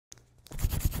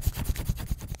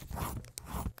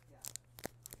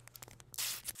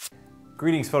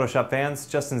Greetings Photoshop fans,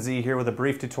 Justin Z here with a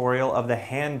brief tutorial of the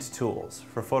hand tools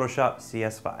for Photoshop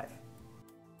CS5.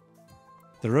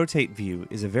 The Rotate View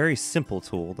is a very simple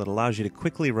tool that allows you to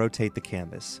quickly rotate the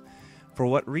canvas. For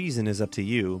what reason is up to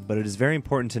you, but it is very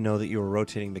important to know that you are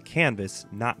rotating the canvas,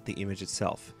 not the image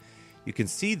itself. You can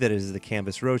see that it is the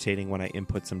canvas rotating when I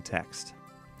input some text.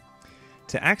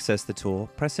 To access the tool,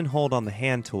 press and hold on the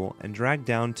hand tool and drag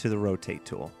down to the Rotate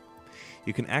tool.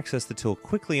 You can access the tool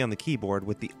quickly on the keyboard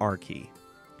with the R key.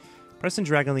 Press and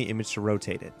drag on the image to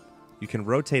rotate it. You can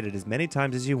rotate it as many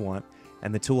times as you want,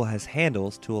 and the tool has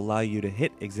handles to allow you to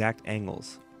hit exact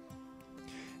angles.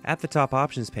 At the top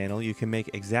options panel, you can make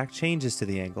exact changes to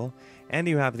the angle, and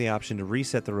you have the option to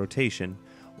reset the rotation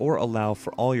or allow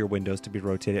for all your windows to be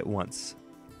rotated at once.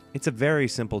 It's a very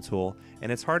simple tool,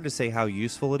 and it's hard to say how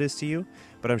useful it is to you,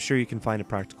 but I'm sure you can find a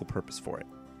practical purpose for it.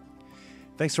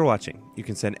 Thanks for watching. You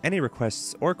can send any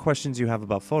requests or questions you have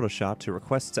about Photoshop to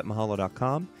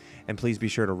requests@mahalo.com, and please be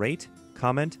sure to rate,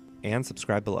 comment, and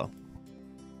subscribe below.